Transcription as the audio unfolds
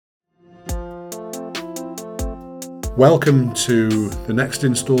Welcome to the next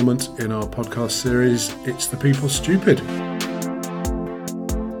instalment in our podcast series, It's the People Stupid.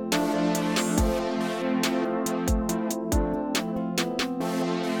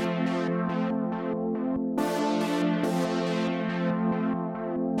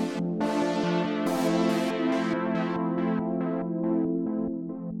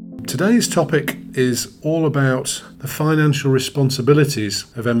 Today's topic is all about the financial responsibilities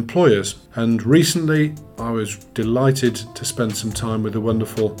of employers, and recently I was delighted to spend some time with the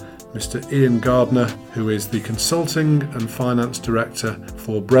wonderful Mr. Ian Gardner, who is the Consulting and Finance Director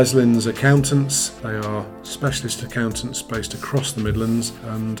for Breslins Accountants. They are specialist accountants based across the Midlands,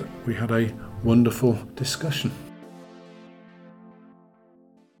 and we had a wonderful discussion.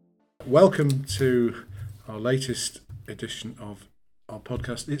 Welcome to our latest edition of our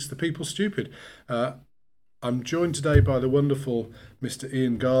podcast, It's the People Stupid. I'm joined today by the wonderful Mr.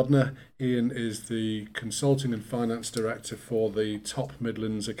 Ian Gardner. Ian is the Consulting and Finance Director for the top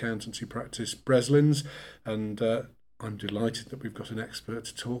Midlands accountancy practice, Breslins, and I'm delighted that we've got an expert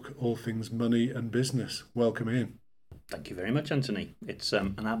to talk all things money and business. Welcome, Ian. Thank you very much, Anthony. It's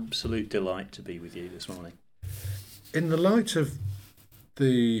an absolute delight to be with you this morning. In the light of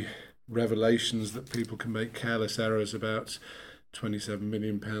the revelations that people can make careless errors about £27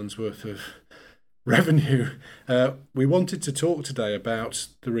 million worth of revenue, we wanted to talk today about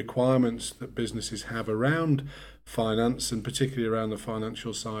the requirements that businesses have around finance, and particularly around the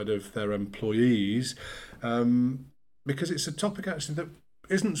financial side of their employees, because it's a topic actually that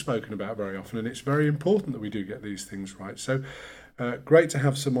isn't spoken about very often, and it's very important that we do get these things right. So great to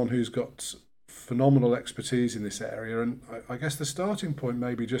have someone who's got phenomenal expertise in this area, and I guess the starting point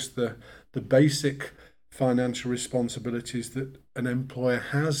may be just the basic financial responsibilities that an employer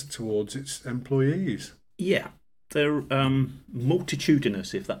has towards its employees. Yeah, they're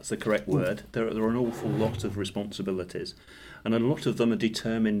multitudinous, if that's the correct word. There are an awful lot of responsibilities, and a lot of them are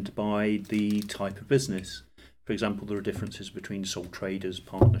determined by the type of business. For example, there are differences between sole traders,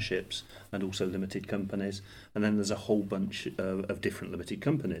 partnerships, and also limited companies, and then there's a whole bunch of different limited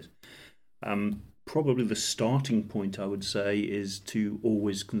companies. Probably the starting point, I would say, is to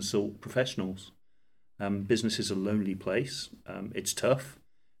always consult professionals. Business is a lonely place. It's tough.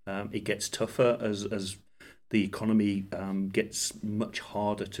 It gets tougher as the economy gets much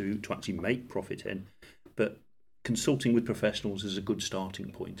harder to actually make profit in. But consulting with professionals is a good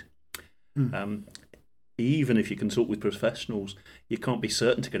starting point. Even if you consult with professionals, you can't be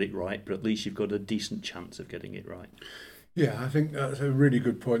certain to get it right, but at least you've got a decent chance of getting it right. Yeah, I think that's a really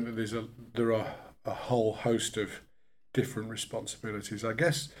good point, that there are a whole host of different responsibilities. I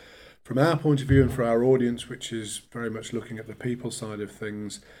guess from our point of view and for our audience, which is very much looking at the people side of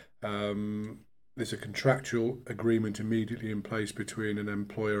things, there's a contractual agreement immediately in place between an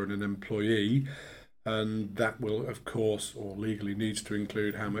employer and an employee, and that will, of course, or legally needs to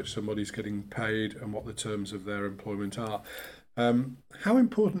include how much somebody's getting paid and what the terms of their employment are. How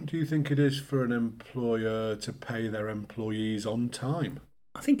important do you think it is for an employer to pay their employees on time?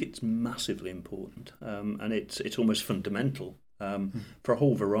 I think it's massively important, and it's almost fundamental. For a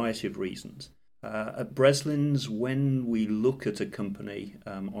whole variety of reasons. At Breslins, when we look at a company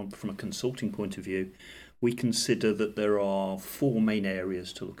from a consulting point of view, we consider that there are four main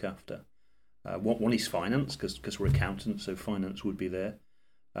areas to look after. One is finance, because we're accountants, so finance would be there.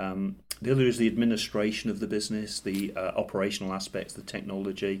 The other is the administration of the business, the operational aspects, the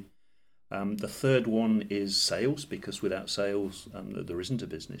technology. The third one is sales, because without sales, there isn't a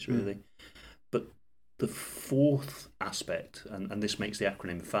business, really. But the fourth aspect, and this makes the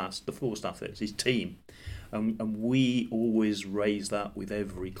acronym FAST, the fourth aspect is team. And we always raise that with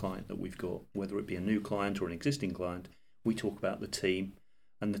every client that we've got, whether it be a new client or an existing client. We talk about the team,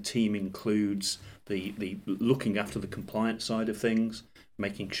 and the team includes the looking after the compliance side of things,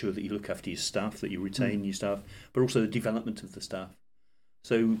 making sure that you look after your staff, that you retain your staff, but also the development of the staff.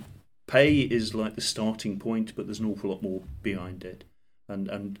 So pay is like the starting point, but there's an awful lot more behind it.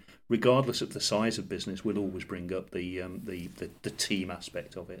 And regardless of the size of business, we'll always bring up the team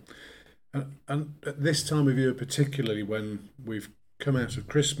aspect of it. And at this time of year, particularly when we've come out of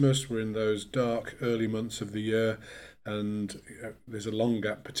Christmas, we're in those dark early months of the year, and there's a long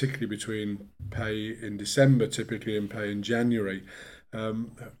gap, particularly between pay in December typically and pay in January.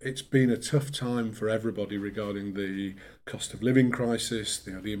 It's been a tough time for everybody regarding the cost of living crisis,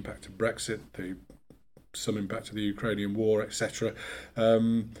 the impact of Brexit, some impact of the Ukrainian war, etc.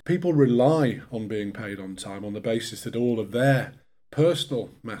 People rely on being paid on time on the basis that all of their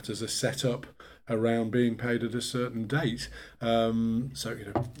personal matters are set up around being paid at a certain date. So,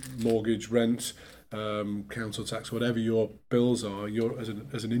 mortgage, rent, council tax, whatever your bills are, you're as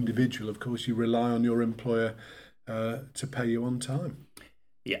an individual, of course, you rely on your employer to pay you on time.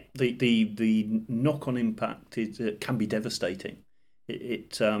 Yeah, the knock-on impact can be devastating.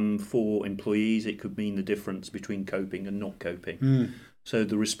 It for employees, it could mean the difference between coping and not coping. So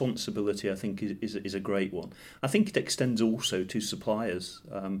the responsibility, I think, is a great one. I think it extends also to suppliers.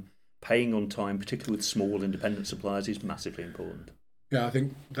 Paying on time, particularly with small independent suppliers, is massively important. Yeah, I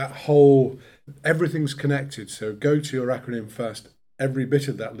think everything's connected. So go to your acronym first. Every bit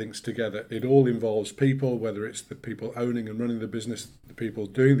of that links together. It all involves people, whether it's the people owning and running the business, the people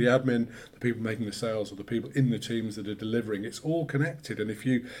doing the admin, the people making the sales, or the people in the teams that are delivering. It's all connected. And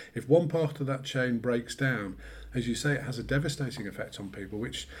if one part of that chain breaks down, as you say, it has a devastating effect on people,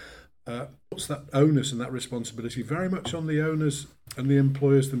 which puts that onus and that responsibility very much on the owners and the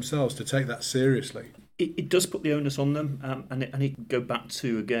employers themselves to take that seriously. It does put the onus on them, and it go back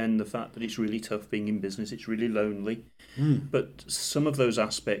to, again, the fact that it's really tough being in business. It's really lonely. But some of those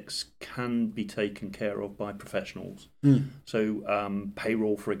aspects can be taken care of by professionals. So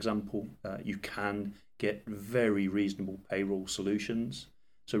payroll, for example, you can get very reasonable payroll solutions.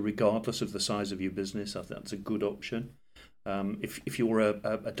 So regardless of the size of your business, I think that's a good option. If you're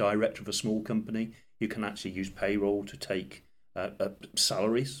a director of a small company, you can actually use payroll to take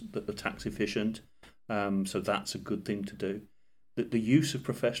salaries that are tax efficient. So that's a good thing to do. The use of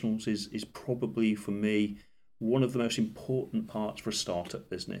professionals is probably, for me, one of the most important parts for a startup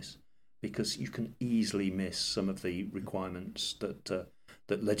business, because you can easily miss some of the requirements that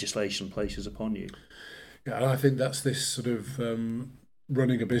legislation places upon you. Yeah, and I think that's this sort of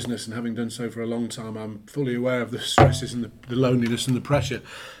running a business, and having done so for a long time, I'm fully aware of the stresses and the loneliness and the pressure.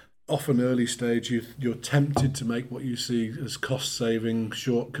 Often early stage, you're tempted to make what you see as cost-saving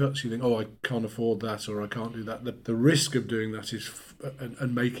shortcuts. You think, oh, I can't afford that, or I can't do that. The risk of doing that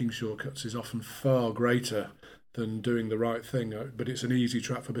and making shortcuts is often far greater than doing the right thing. But it's an easy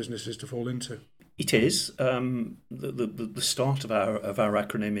trap for businesses to fall into. It is. The start of our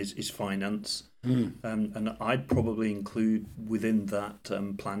acronym is finance, and I'd probably include within that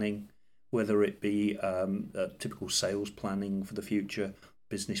planning, whether it be typical sales planning for the future,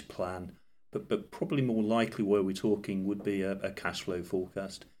 business plan, but probably more likely where we're talking would be a cash flow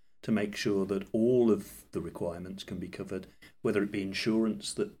forecast to make sure that all of the requirements can be covered, whether it be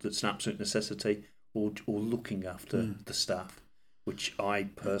insurance that's an absolute necessity, or looking after the staff, which I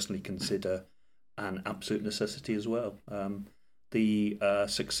personally consider an absolute necessity as well. The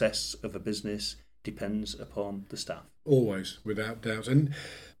success of a business depends upon the staff. Always, without doubt. And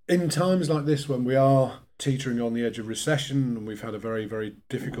in times like this, when we are teetering on the edge of recession and we've had a very, very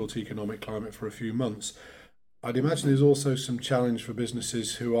difficult economic climate for a few months, I'd imagine there's also some challenge for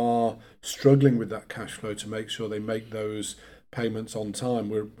businesses who are struggling with that cash flow to make sure they make those payments on time.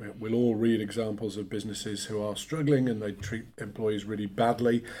 We'll all read examples of businesses who are struggling and they treat employees really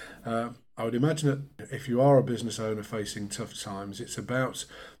badly. I would imagine that if you are a business owner facing tough times, it's about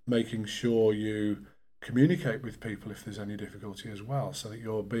making sure you communicate with people if there's any difficulty as well, so that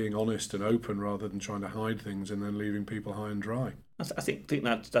you're being honest and open rather than trying to hide things and then leaving people high and dry. I think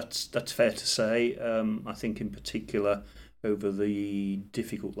that's fair to say. I think in particular over the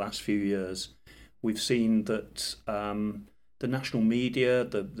difficult last few years, we've seen that the national media,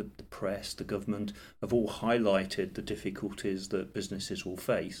 the press, the government have all highlighted the difficulties that businesses will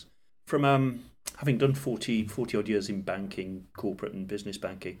face. From having done 40 odd years in banking, corporate and business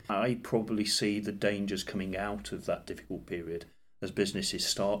banking, I probably see the dangers coming out of that difficult period as businesses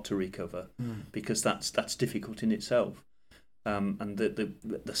start to recover, because that's difficult in itself. And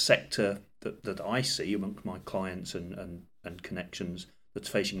the sector that I see amongst my clients and connections that's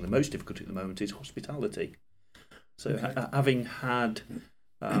facing the most difficulty at the moment is hospitality. So having had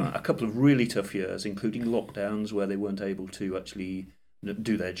a couple of really tough years, including lockdowns where they weren't able to actually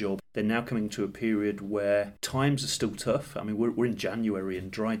do their job, they're now coming to a period where times are still tough. I mean, we're in January,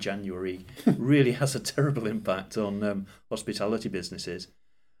 and dry January really has a terrible impact on hospitality businesses.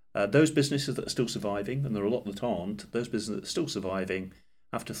 Those businesses that are still surviving, and there are a lot that aren't, those businesses that are still surviving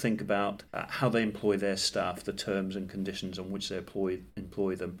have to think about how they employ their staff, the terms and conditions on which they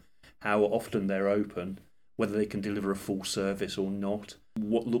employ them, how often they're open, whether they can deliver a full service or not,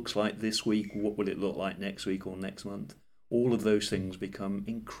 what looks like this week, what will it look like next week or next month. All of those things become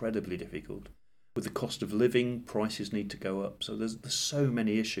incredibly difficult. With the cost of living, prices need to go up. So there's so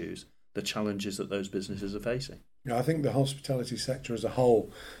many issues, the challenges that those businesses are facing. Yeah, I think the hospitality sector as a whole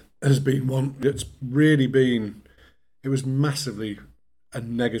has been one that's really been, it was massively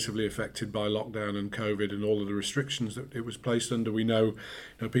and negatively affected by lockdown and COVID and all of the restrictions that it was placed under. We know,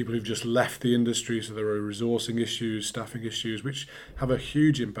 people who've just left the industry, so there are resourcing issues, staffing issues, which have a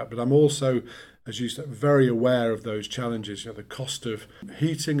huge impact. But I'm also, as you said, very aware of those challenges. The cost of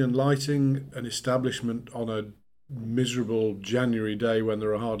heating and lighting an establishment on a miserable January day when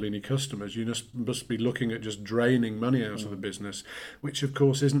there are hardly any customers, you must be looking at just draining money out of the business, which of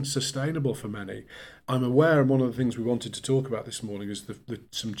course isn't sustainable for many. I'm aware, and one of the things we wanted to talk about this morning is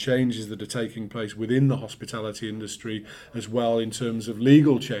some changes that are taking place within the hospitality industry as well, in terms of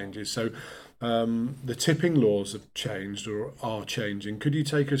legal changes. So the tipping laws have changed or are changing. Could you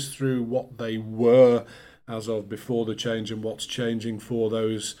take us through what they were as of before the change and what's changing for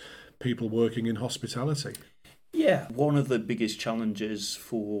those people working in hospitality? Yeah, one of the biggest challenges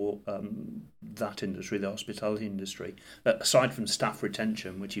for that industry, the hospitality industry, aside from staff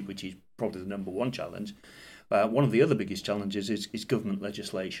retention, which is probably the number one challenge, one of the other biggest challenges is government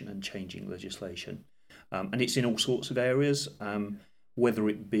legislation and changing legislation. And it's in all sorts of areas, whether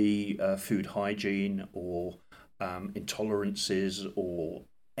it be food hygiene or intolerances or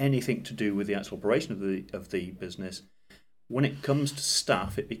anything to do with the actual operation of the business. When it comes to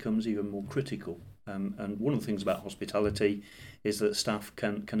staff, it becomes even more critical. And one of the things about hospitality is that staff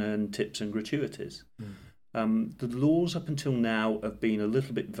can earn tips and gratuities. The laws up until now have been a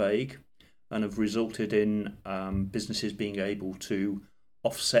little bit vague and have resulted in businesses being able to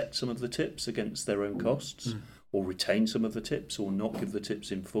offset some of the tips against their own costs, or retain some of the tips, or not give the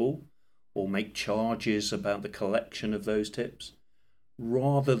tips in full, or make charges about the collection of those tips,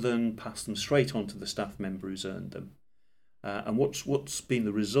 rather than pass them straight on to the staff member who's earned them. And what's been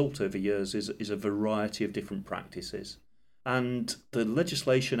the result over years is a variety of different practices. And the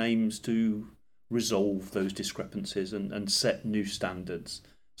legislation aims to resolve those discrepancies and set new standards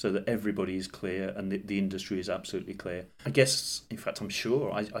so that everybody is clear and the industry is absolutely clear. I guess, in fact, I'm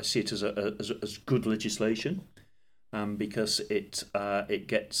sure I see it as good legislation, because it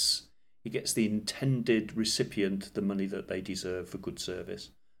gets the intended recipient the money that they deserve for good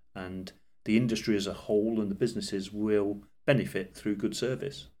service. And the industry as a whole and the businesses will benefit through good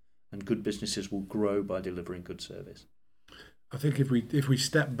service, and good businesses will grow by delivering good service. I think if we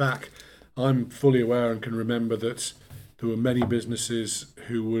step back, I'm fully aware and can remember that there were many businesses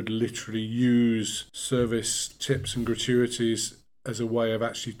who would literally use service tips and gratuities as a way of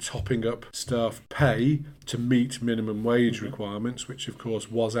actually topping up staff pay to meet minimum wage requirements, which of course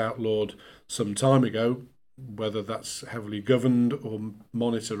was outlawed some time ago. Whether that's heavily governed or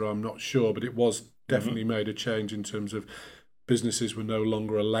monitored, I'm not sure, but it was definitely made a change in terms of businesses were no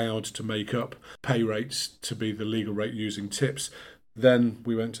longer allowed to make up pay rates to be the legal rate using tips. Then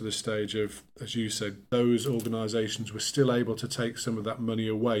we went to the stage of, as you said, those organisations were still able to take some of that money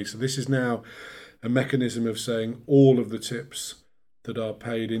away. So this is now a mechanism of saying all of the tips that are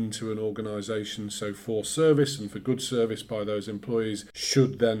paid into an organisation, so for service and for good service by those employees,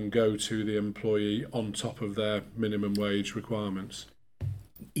 should then go to the employee on top of their minimum wage requirements.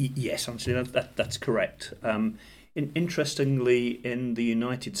 Yes, honestly, that's correct. Interestingly, in the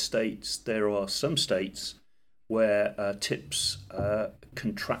United States, there are some states where tips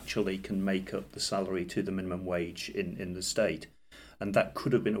contractually can make up the salary to the minimum wage in the state. And that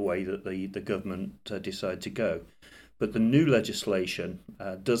could have been a way that the government decided to go. But the new legislation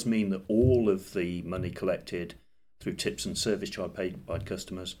does mean that all of the money collected through tips and service charge paid by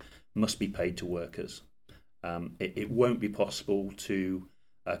customers must be paid to workers. It won't be possible to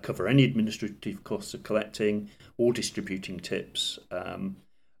cover any administrative costs of collecting or distributing tips,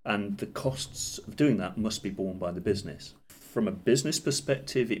 and the costs of doing that must be borne by the business. From a business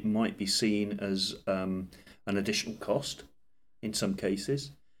perspective, it might be seen as an additional cost in some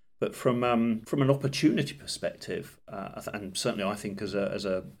cases. But from an opportunity perspective, and certainly I think as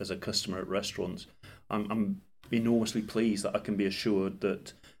a customer at restaurants, I'm enormously pleased that I can be assured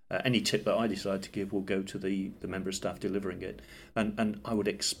that any tip that I decide to give will go to the member of staff delivering it, and I would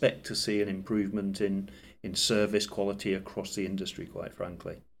expect to see an improvement in service quality across the industry, quite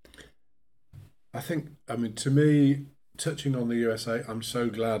frankly. To me, touching on the USA, I'm so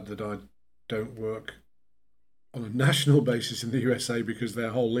glad that I don't work on a national basis in the USA, because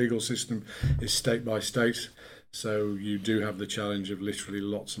their whole legal system is state by state. So you do have the challenge of literally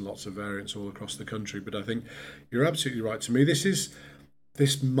lots and lots of variants all across the country. But I think you're absolutely right. To me, this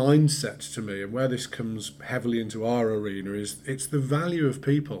mindset to me, and where this comes heavily into our arena, is it's the value of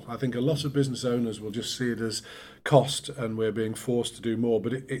people. I think a lot of business owners will just see it as cost and we're being forced to do more,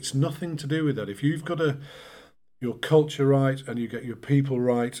 but it's nothing to do with that. If you've got your culture right and you get your people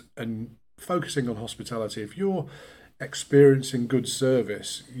right, and focusing on hospitality, if you're experiencing good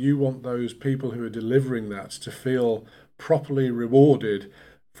service, you want those people who are delivering that to feel properly rewarded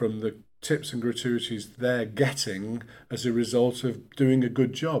from the tips and gratuities they're getting as a result of doing a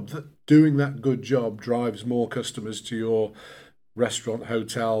good job. Doing that good job drives more customers to your restaurant,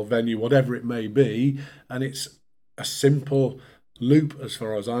 hotel, venue, whatever it may be, and it's a simple loop as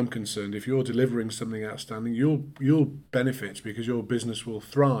far as I'm concerned. If you're delivering something outstanding, you'll benefit because your business will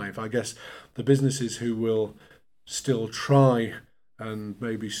thrive. I guess the businesses who will still try and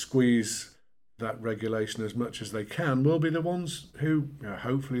maybe squeeze that regulation as much as they can will be the ones who,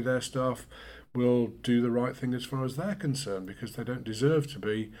 hopefully their staff will do the right thing as far as they're concerned, because they don't deserve to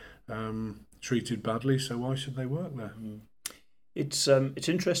be treated badly, so why should they work there? It's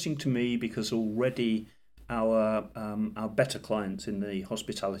interesting to me because already our better clients in the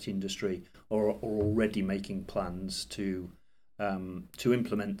hospitality industry are already making plans to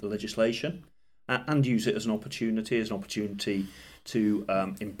implement the legislation and use it as an opportunity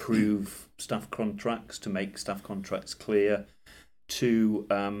to improve staff contracts, to make staff contracts clear, to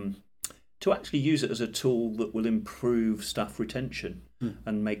actually use it as a tool that will improve staff retention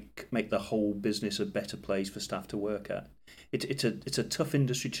and make the whole business a better place for staff to work at. It's a tough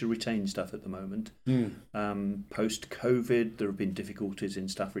industry to retain staff at the moment. Post-COVID, there have been difficulties in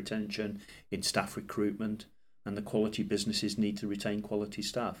staff retention, in staff recruitment, and the quality businesses need to retain quality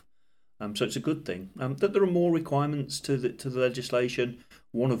staff. So it's a good thing. That there are more requirements to the legislation,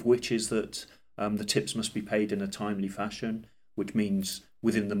 one of which is that the tips must be paid in a timely fashion, which means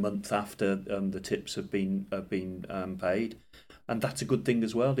within the month after the tips have been paid. And that's a good thing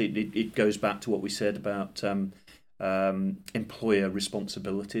as well. It goes back to what we said about employer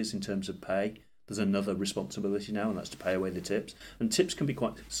responsibilities in terms of pay. There's another responsibility now, and that's to pay away the tips. And tips can be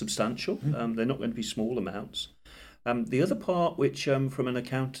quite substantial. They're not going to be small amounts. The other part, which from an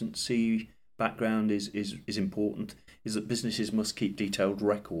accountancy background is important, is that businesses must keep detailed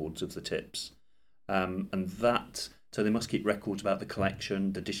records of the tips, so they must keep records about the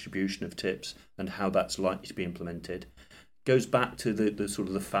collection, the distribution of tips, and how that's likely to be implemented. Goes back to the sort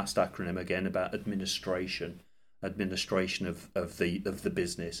of the FAST acronym again about administration of the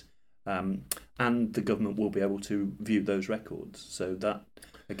business, and the government will be able to view those records. So that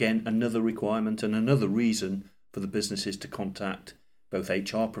again, another requirement and another reason for the businesses to contact both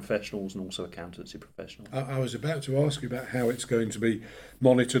HR professionals and also accountancy professionals. I was about to ask you about how it's going to be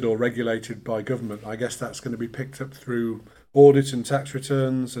monitored or regulated by government. I guess that's going to be picked up through audit and tax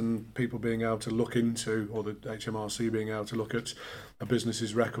returns and people being able to look into, or the HMRC being able to look at a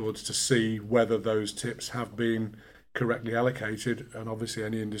business's records to see whether those tips have been correctly allocated, and obviously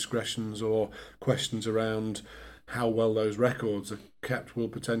any indiscretions or questions around how well those records are kept will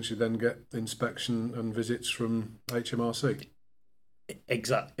potentially then get inspection and visits from HMRC.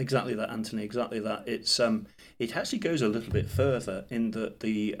 Exactly that, Anthony. Exactly that. It actually goes a little bit further in that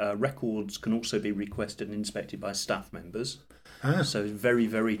the records can also be requested and inspected by staff members. So very,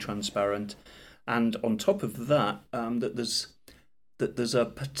 very transparent. And on top of that, there's a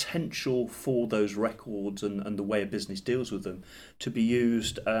potential for those records and the way a business deals with them to be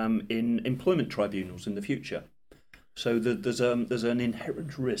used in employment tribunals in the future. So there's an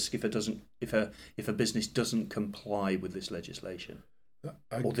inherent risk if a business doesn't comply with this legislation.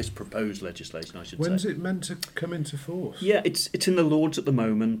 Or this proposed legislation, I should say. When's it meant to come into force? Yeah, it's in the Lords at the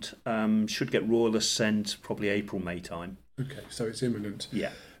moment. Should get royal assent probably April, May time. Okay, so it's imminent.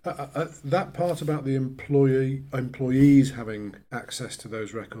 Yeah. That part about the employees having access to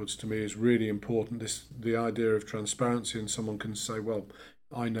those records to me is really important. The idea of transparency, and someone can say, well,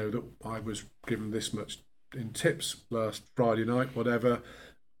 I know that I was given this much in tips last Friday night, whatever,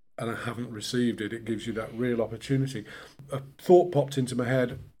 and I haven't received it. It gives you that real opportunity. A thought popped into my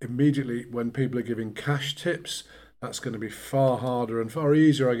head immediately when people are giving cash tips. That's going to be far harder and far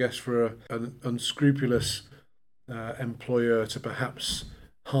easier, I guess, for an unscrupulous employer to perhaps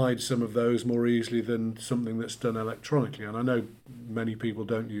hide some of those more easily than something that's done electronically. And I know many people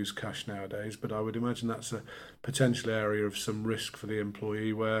don't use cash nowadays, but I would imagine that's a potential area of some risk for the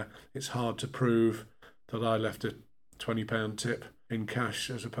employee, where it's hard to prove that I left a £20 tip in cash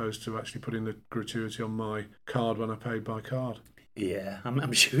as opposed to actually putting the gratuity on my card when I paid by card. Yeah,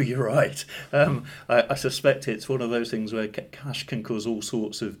 I'm sure you're right. I suspect it's one of those things where cash can cause all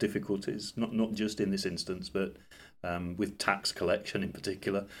sorts of difficulties, not just in this instance, but with tax collection in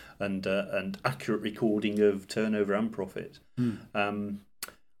particular, and accurate recording of turnover and profit.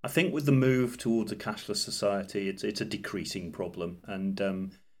 I think with the move towards a cashless society, it's a decreasing problem,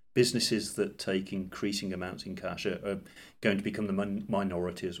 and businesses that take increasing amounts in cash are going to become the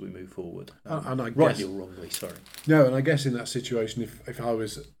minority as we move forward. And I guess, rightly or wrongly, sorry. No, and I guess in that situation, if I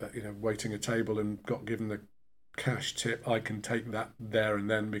was waiting a table and got given the cash tip, I can take that there and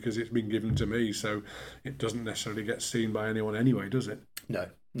then because it's been given to me, so it doesn't necessarily get seen by anyone anyway, does it?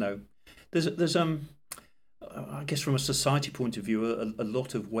 No. There's I guess from a society point of view, a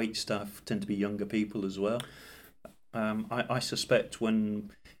lot of wait staff tend to be younger people as well. I suspect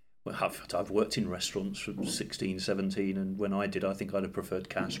when Well, I've worked in restaurants from 16, 17, and when I did, I think I'd have preferred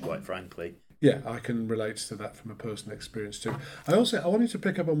cash, quite frankly. Yeah, I can relate to that from a personal experience too. I wanted to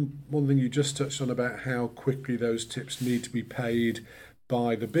pick up on one thing you just touched on about how quickly those tips need to be paid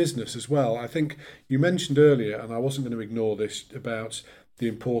by the business as well. I think you mentioned earlier, and I wasn't going to ignore this, about the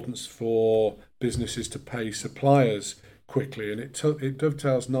importance for businesses to pay suppliers quickly, and it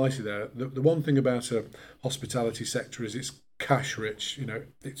dovetails nicely there. The one thing about a hospitality sector is it's cash rich.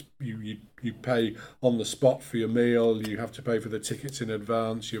 It's you pay on the spot for your meal. You have to pay for the tickets in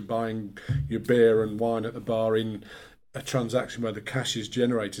advance. You're buying your beer and wine at the bar in a transaction where the cash is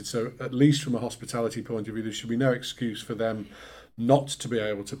generated. So at least from a hospitality point of view, there should be no excuse for them not to be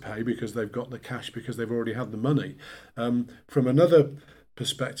able to pay because they've got the cash, because they've already had the money. From another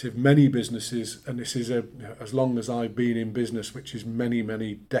perspective, many businesses, and this is as long as I've been in business, which is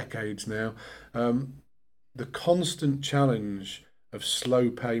many decades now, the constant challenge of slow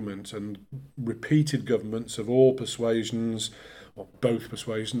payment and repeated governments of all persuasions, or both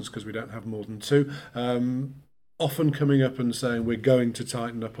persuasions because we don't have more than two, often coming up and saying we're going to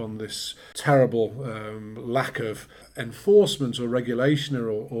tighten up on this terrible lack of enforcement or regulation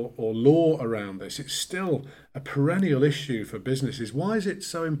or law around this. It's still a perennial issue for businesses. Why is it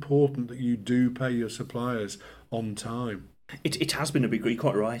so important that you do pay your suppliers on time? It has been a big, you're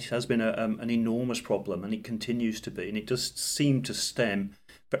quite right, it has been an enormous problem, and it continues to be, and it does seem to stem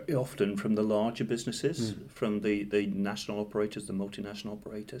very often from the larger businesses, from the national operators, the multinational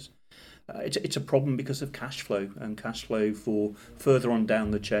operators. It's a problem because of cash flow, and cash flow for further on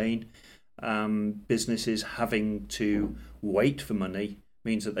down the chain. Businesses having to wait for money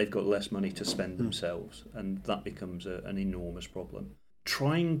means that they've got less money to spend themselves, and that becomes an enormous problem.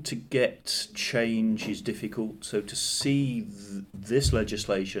 Trying to get change is difficult, so to see this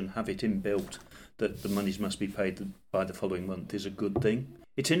legislation have it inbuilt that the monies must be paid by the following month is a good thing.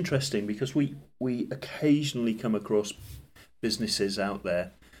 It's interesting because we occasionally come across businesses out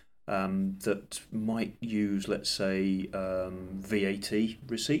there that might use, let's say, VAT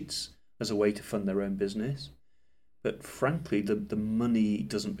receipts as a way to fund their own business. But frankly, the money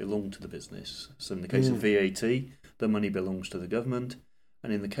doesn't belong to the business. So in the case of VAT, the money belongs to the government.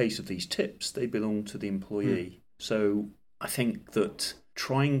 And in the case of these tips, they belong to the employee. So I think that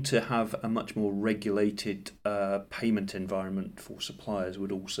trying to have a much more regulated payment environment for suppliers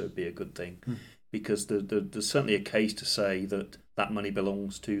would also be a good thing, because there's certainly a case to say that money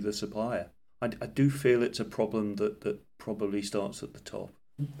belongs to the supplier. I do feel it's a problem that probably starts at the top.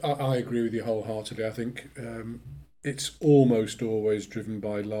 I agree with you wholeheartedly. I think it's almost always driven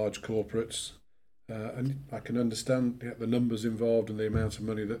by large corporates. And I can understand the numbers involved and the amount of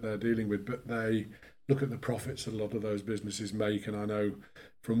money that they're dealing with, but they look at the profits that a lot of those businesses make. And I know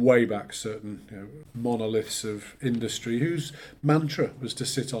from way back certain monoliths of industry whose mantra was to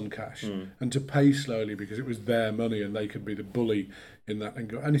sit on cash and to pay slowly because it was their money and they could be the bully in that.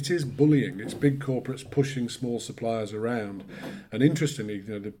 And it is bullying. It's big corporates pushing small suppliers around. And interestingly,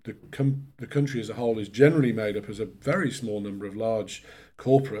 the country as a whole is generally made up as a very small number of large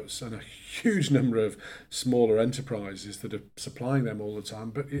corporates and a huge number of smaller enterprises that are supplying them all the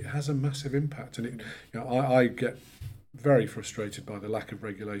time, but it has a massive impact. And I get very frustrated by the lack of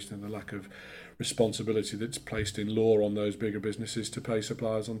regulation and the lack of responsibility that's placed in law on those bigger businesses to pay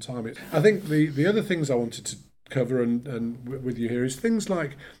suppliers on time. I think the other things I wanted to cover and with you here is things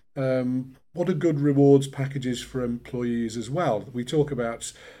like what are good rewards packages for employees as well. We talk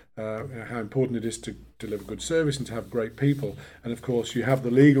about how important it is to deliver good service and to have great people, and of course you have the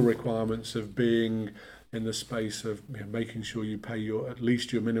legal requirements of being in the space of making sure you pay at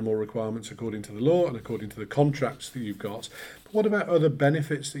least your minimal requirements according to the law and according to the contracts that you've got. But what about other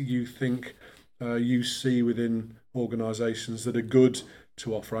benefits that you think you see within organisations that are good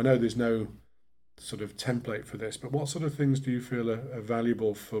to offer? I know there's no sort of template for this, but what sort of things do you feel are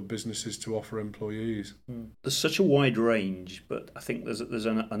valuable for businesses to offer employees? There's such a wide range, but I think there's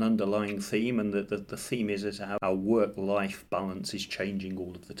an underlying theme, and the theme is how our work-life balance is changing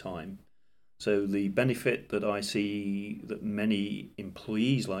all of the time. So the benefit that I see that many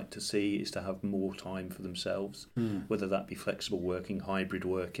employees like to see is to have more time for themselves, whether that be flexible working, hybrid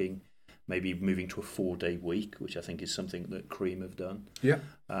working, maybe moving to a 4-day week, which I think is something that Cream have done. Yeah.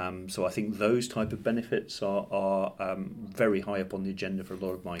 So I think those type of benefits are very high up on the agenda for a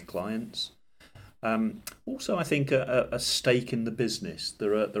lot of my clients. Also, I think a stake in the business.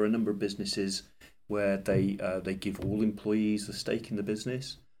 There are a number of businesses where they give all employees a stake in the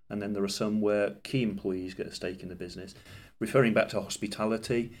business, and then there are some where key employees get a stake in the business. Referring back to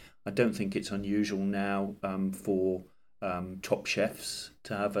hospitality, I don't think it's unusual now for top chefs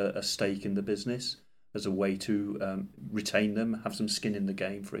to have a stake in the business. as a way to retain them, have some skin in the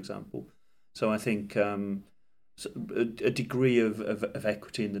game, for example. So I think a degree of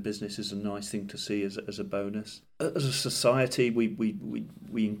equity in the business is a nice thing to see as a bonus. As a society, we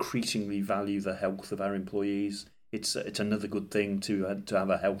increasingly value the health of our employees. It's another good thing to have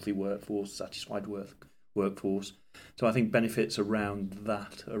a healthy workforce, satisfied workforce. So I think benefits around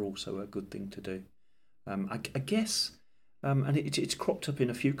that are also a good thing to do. I guess, and it's cropped up in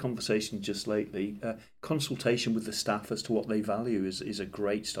a few conversations just lately. Consultation with the staff as to what they value is a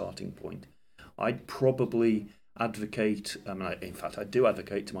great starting point. I'd probably advocate, in fact, I do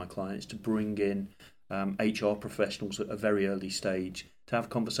advocate to my clients to bring in HR professionals at a very early stage to have a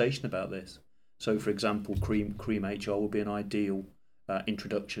conversation about this. So, for example, Cream HR would be an ideal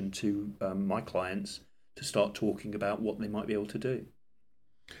introduction to my clients to start talking about what they might be able to do.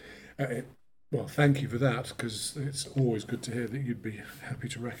 Well, thank you for that, because it's always good to hear that you'd be happy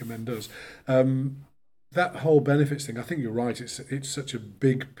to recommend us. That whole benefits thing, I think you're right. It's such a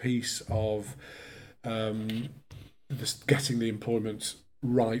big piece of just getting the employment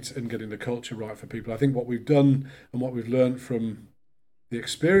right and getting the culture right for people. I think what we've done and what we've learned from the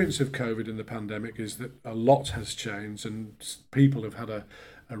experience of COVID and the pandemic is that a lot has changed, and people have had a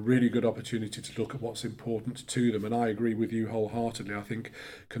really good opportunity to look at what's important to them. And I agree with you wholeheartedly. I think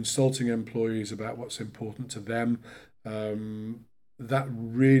consulting employees about what's important to them, that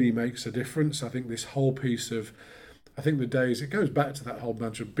really makes a difference. I think this whole piece of, I think the days, it goes back to that whole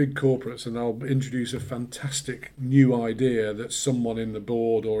bunch of big corporates, and they'll introduce a fantastic new idea that someone in the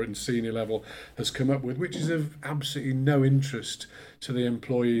board or in senior level has come up with, which is of absolutely no interest to the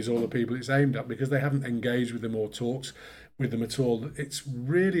employees or the people it's aimed at, because they haven't engaged with them or talked with them at all. It's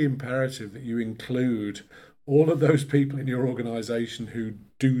really imperative that you include all of those people in your organisation who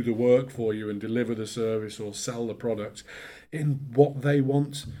do the work for you and deliver the service or sell the product in what they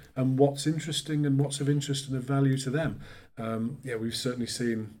want and what's interesting and what's of interest and of value to them. We've certainly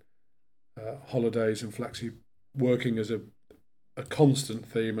seen holidays and flexi working as a constant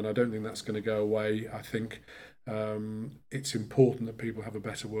theme, and I don't think that's going to go away. I think it's important that people have a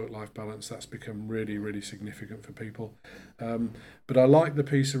better work-life balance. That's become really, really significant for people. But I like the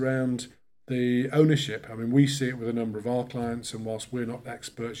piece around the ownership. I mean, we see it with a number of our clients, and whilst we're not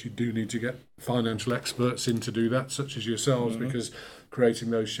experts, you do need to get financial experts in to do that, such as yourselves, because creating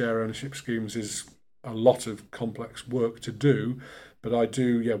those share ownership schemes is a lot of complex work to do. But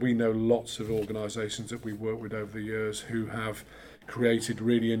we know lots of organisations that we've worked with over the years who have created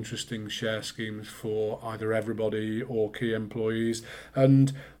really interesting share schemes for either everybody or key employees,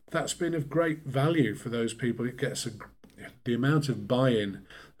 and that's been of great value for those people. It gets the amount of buy-in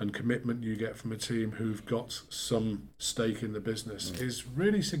and commitment you get from a team who've got some stake in the business is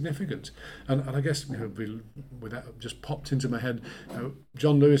really significant. And I guess, with that just popped into my head,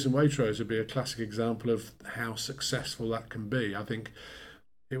 John Lewis and Waitrose would be a classic example of how successful that can be. I think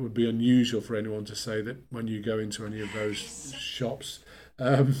it would be unusual for anyone to say that when you go into any of those shops,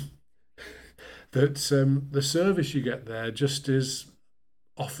 that the service you get there just is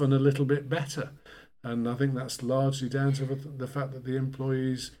often a little bit better. And I think that's largely down to the fact that the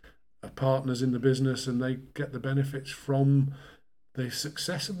employees are partners in the business and they get the benefits from the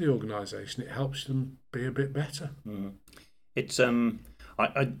success of the organisation. It helps them be a bit better. It's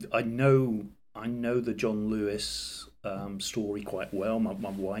I know the John Lewis story quite well. My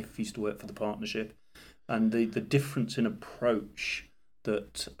wife used to work for the partnership, and the difference in approach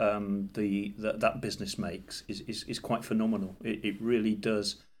that that business makes is quite phenomenal. It really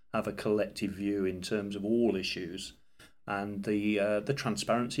does have a collective view in terms of all issues, and the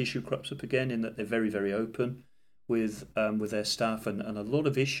transparency issue crops up again in that they're very, very open with their staff, and a lot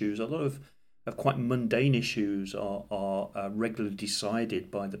of issues, a lot of quite mundane issues are regularly decided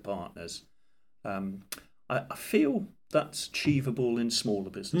by the partners. I feel that's achievable in smaller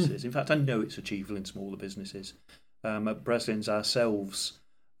businesses. In fact, I know it's achievable in smaller businesses. At Breslins ourselves,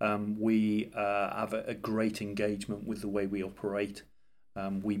 we have a great engagement with the way we operate.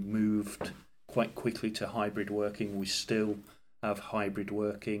 We moved quite quickly to hybrid working. We still have hybrid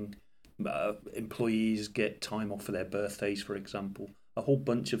working. Employees get time off for their birthdays, for example. A whole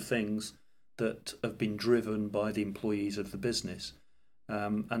bunch of things that have been driven by the employees of the business.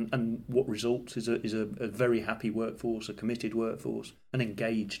 And what results is a very happy workforce, a committed workforce, an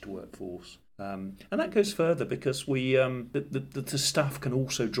engaged workforce. And that goes further because the staff can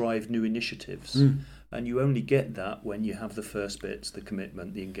also drive new initiatives. And you only get that when you have the first bits, the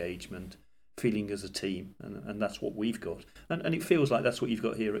commitment, the engagement, feeling as a team. And that's what we've got. And it feels like that's what you've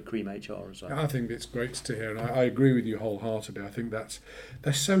got here at Cream HR as well. I think it's great to hear. And I agree with you wholeheartedly. I think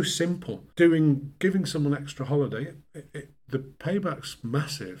they're so simple. Giving someone extra holiday, the payback's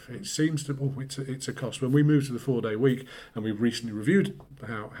massive. It seems to, it's a cost. When we moved to the 4-day week, and we've recently reviewed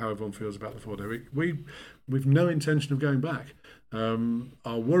how everyone feels about the 4-day week, we've no intention of going back.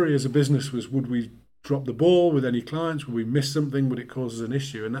 Our worry as a business was, would we drop the ball with any clients? Would we miss something? Would it cause us an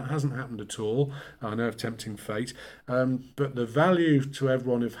issue? And that hasn't happened at all. I know of tempting fate. But the value to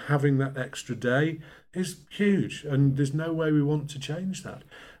everyone of having that extra day is huge, and there's no way we want to change that.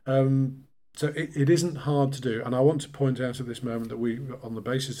 So it isn't hard to do. And I want to point out at this moment that we, on the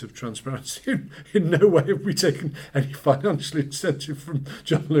basis of transparency, in no way have we taken any financial incentive from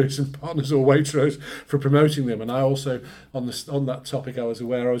John Lewis and Partners or Waitrose for promoting them. And I also, on that topic, I was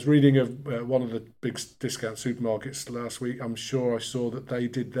reading of one of the big discount supermarkets last week. I'm sure I saw that they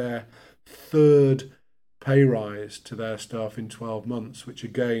did their 3rd pay rise to their staff in 12 months, which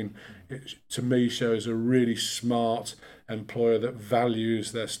again, to me, shows a really smart employer that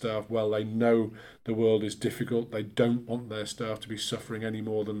values their staff well. They know the world is difficult. They don't want their staff to be suffering any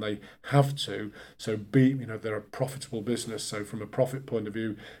more than they have to. So they're a profitable business. So from a profit point of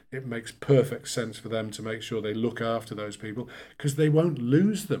view, it makes perfect sense for them to make sure they look after those people, because they won't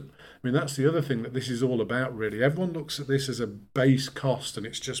lose them. I mean, that's the other thing that this is all about, really. Everyone looks at this as a base cost and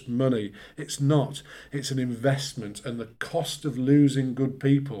it's just money. It's not. It's an investment, and the cost of losing good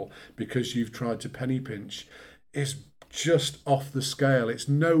people because you've tried to penny pinch is just off the scale. It's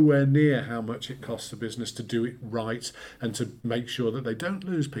nowhere near how much it costs a business to do it right and to make sure that they don't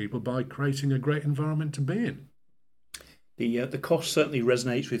lose people by creating a great environment to be in. The cost certainly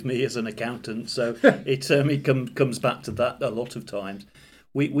resonates with me as an accountant, so it comes back to that a lot of times.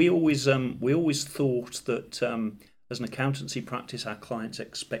 We always thought that as an accountancy practice, our clients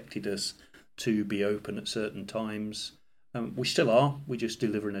expected us to be open at certain times. We still are. We just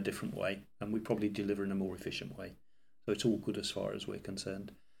deliver in a different way, and we probably deliver in a more efficient way. So it's all good as far as we're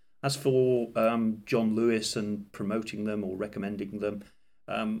concerned. As for John Lewis and promoting them or recommending them,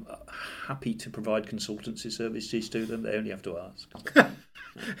 happy to provide consultancy services to them. They only have to ask.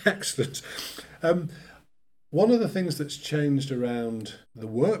 Excellent. One of the things that's changed around the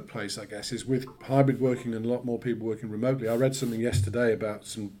workplace, I guess, is with hybrid working and a lot more people working remotely. I read something yesterday about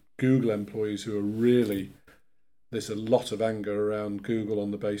some Google employees who are really, there's a lot of anger around Google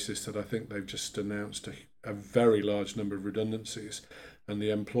on the basis that I think they've just announced a very large number of redundancies, and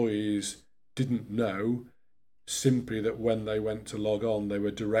the employees didn't know simply that when they went to log on, they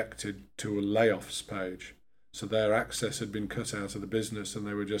were directed to a layoffs page. So their access had been cut out of the business and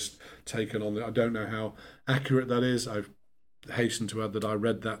they were just taken on. I don't know how accurate that is. I've hastened to add that I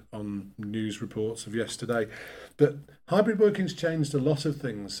read that on news reports of yesterday. But hybrid working's changed a lot of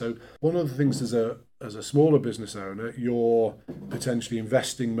things. So one of the things as a smaller business owner, you're potentially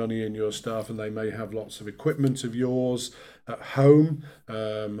investing money in your staff and they may have lots of equipment of yours at home.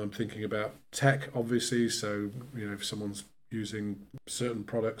 I'm thinking about tech, obviously. So, if someone's using certain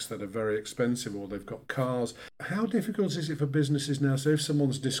products that are very expensive, or they've got cars. How difficult is it for businesses now? So if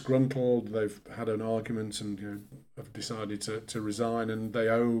someone's disgruntled, they've had an argument and have decided to resign, and they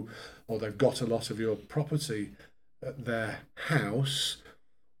owe, or they've got a lot of your property at their house,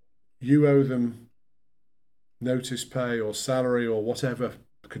 you owe them notice pay or salary or whatever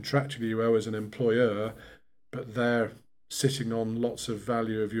contractually you owe as an employer, but they're sitting on lots of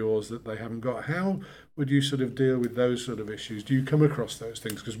value of yours that they haven't got. How would you sort of deal with those sort of issues? Do you come across those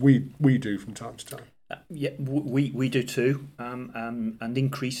things? Because we do from time to time. We do too, and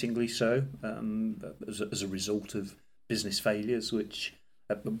increasingly so as a result of business failures, which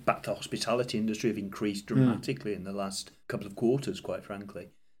back to hospitality industry have increased dramatically in the last couple of quarters, quite frankly.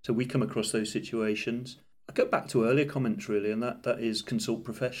 So we come across those situations. I go back to earlier comments really, and that is consult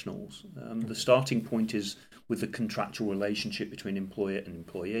professionals. The starting point is with the contractual relationship between employer and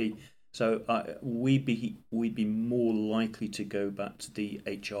employee. So we'd be more likely to go back to the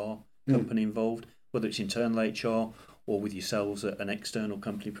HR company involved, whether it's internal HR or with yourselves an external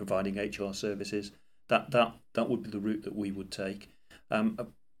company providing HR services. That would be the route that we would take.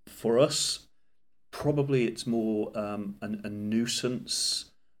 For us, probably it's more a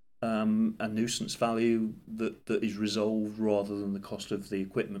nuisance value that is resolved rather than the cost of the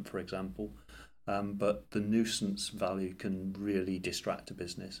equipment, for example. But the nuisance value can really distract a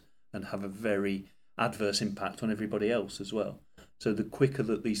business and have a very adverse impact on everybody else as well. So the quicker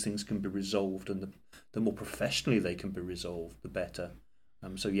that these things can be resolved and the more professionally they can be resolved, the better.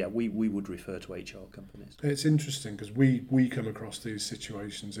 We would refer to HR companies. It's interesting because we come across these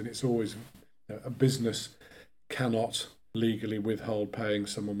situations, and it's always a business cannot legally withhold paying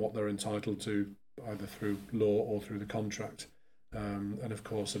someone what they're entitled to, either through law or through the contract. And of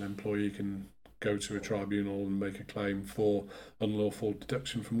course, an employee can go to a tribunal and make a claim for unlawful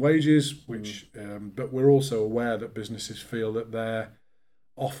deduction from wages, which but we're also aware that businesses feel that they're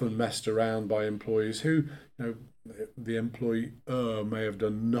often messed around by employees who, the employer may have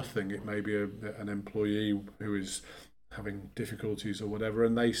done nothing. It may be an employee who is having difficulties or whatever,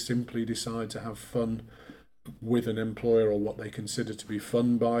 and they simply decide to have fun with an employer, or what they consider to be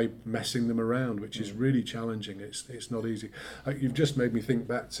fun, by messing them around, which is really challenging. It's not easy. You've just made me think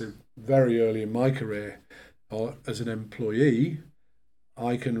back to very early in my career. As an employee,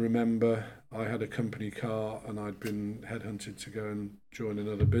 I can remember I had a company car and I'd been headhunted to go and join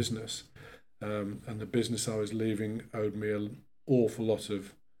another business, and the business I was leaving owed me an awful lot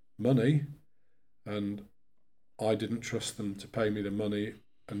of money, and I didn't trust them to pay me the money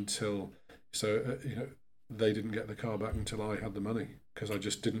until they didn't get the car back until I had the money, because I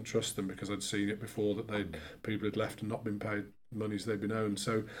just didn't trust them, because I'd seen it before that people had left and not been paid monies they'd been owed.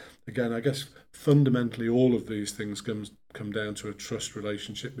 So again, I guess fundamentally all of these things come down to a trust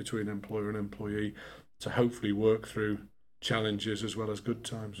relationship between employer and employee to hopefully work through challenges as well as good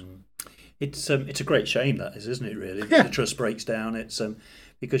times. It's a great shame, that is, isn't it? Really, the trust breaks down. It's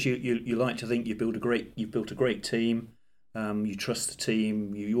because you like to think you've built a great team, you trust the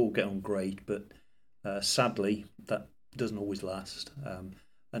team, you all get on great, but sadly, that doesn't always last.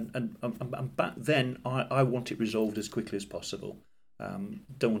 And back then, I want it resolved as quickly as possible.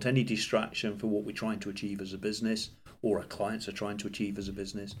 Don't want any distraction for what we're trying to achieve as a business, or our clients are trying to achieve as a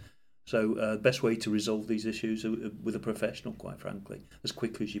business. So the best way to resolve these issues with a professional, quite frankly, as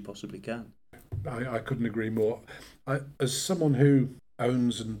quickly as you possibly can. I couldn't agree more. As someone who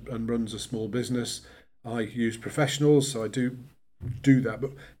owns and runs a small business, I use professionals, so I do that.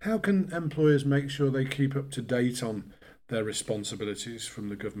 But how can employers make sure they keep up to date on their responsibilities from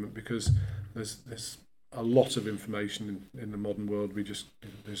the government? Because there's a lot of information in the modern world.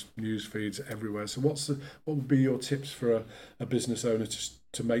 There's news feeds everywhere. So what would be your tips for a business owner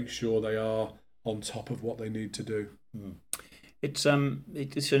to make sure they are on top of what they need to do? It's an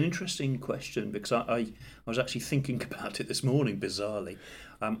interesting question, because I was actually thinking about it this morning, bizarrely.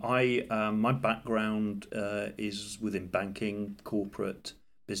 My background is within banking, corporate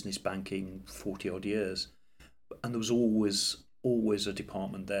business banking, 40 odd years, and there was always a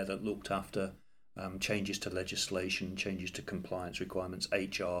department there that looked after changes to legislation, changes to compliance requirements,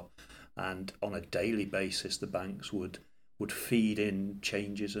 HR, and on a daily basis the banks would feed in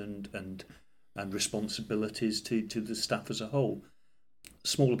changes and responsibilities to the staff as a whole.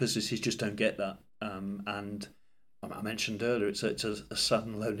 Smaller businesses just don't get that, and I mentioned earlier, it's a sad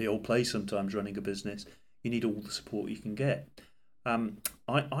and lonely old place sometimes running a business. You need all the support you can get.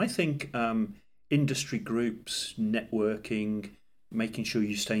 I think industry groups, networking, making sure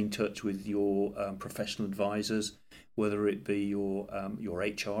you stay in touch with your professional advisors, whether it be your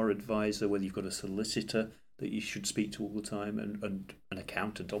HR advisor, whether you've got a solicitor that you should speak to all the time, and an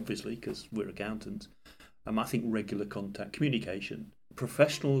accountant, obviously, because we're accountants. I think regular contact, communication.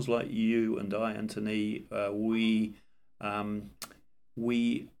 Professionals like you and I, Anthony, we are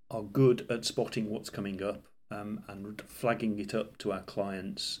good at spotting what's coming up and flagging it up to our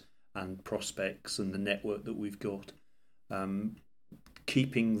clients and prospects and the network that we've got.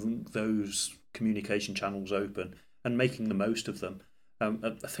 Keeping those communication channels open and making the most of them.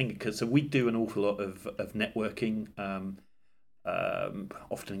 I think because we do an awful lot of networking.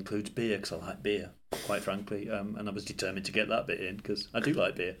 Often includes beer, because I like beer, quite frankly, and I was determined to get that bit in because I do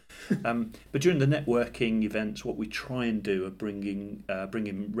like beer. But during the networking events, what we try and do are bring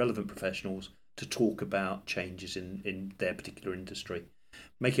in relevant professionals to talk about changes in their particular industry.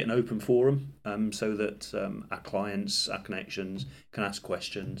 Make it an open forum so that our clients, our connections can ask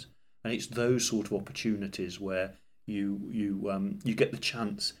questions, and it's those sort of opportunities where you get the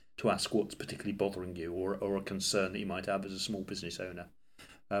chance to ask what's particularly bothering you, or a concern that you might have as a small business owner.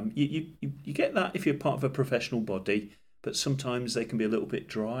 You get that if you're part of a professional body, but sometimes they can be a little bit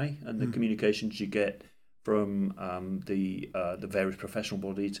dry, and the communications you get from the various professional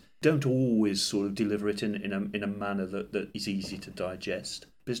bodies don't always sort of deliver it in a manner that is easy to digest.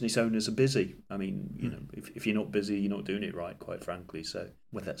 Business owners are busy. I mean, if you're not busy, you're not doing it right, quite frankly. So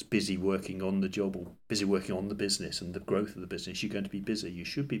whether that's busy working on the job or busy working on the business and the growth of the business, you're going to be busy. You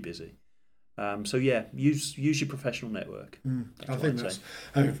should be busy. So yeah, use your professional network. I think that's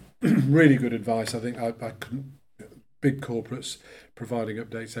really good advice. I think I couldn't. Big corporates providing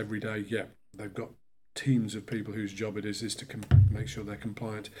updates every day. Yeah, they've got teams of people whose job it is to make sure they're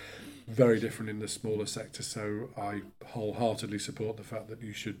compliant. Very different in the smaller sector. So I wholeheartedly support the fact that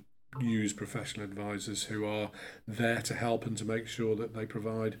you should use professional advisors who are there to help and to make sure that they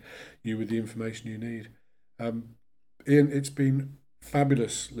provide you with the information you need. Ian, it's been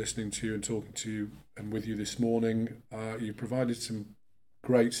fabulous listening to you and talking to you and with you this morning. You provided some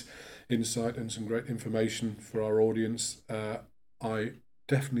great insight and some great information for our audience. I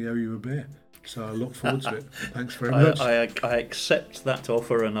definitely owe you a beer, so I look forward to it. Thanks very much. I accept that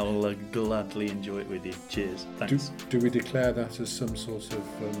offer, and I'll gladly enjoy it with you. Cheers. Thanks. Do we declare that as some sort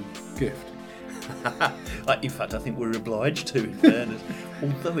of gift? In fact, I think we're obliged to, in fairness.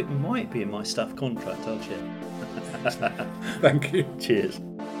 Although it might be in my staff contract, I'll check. Thank you. Cheers.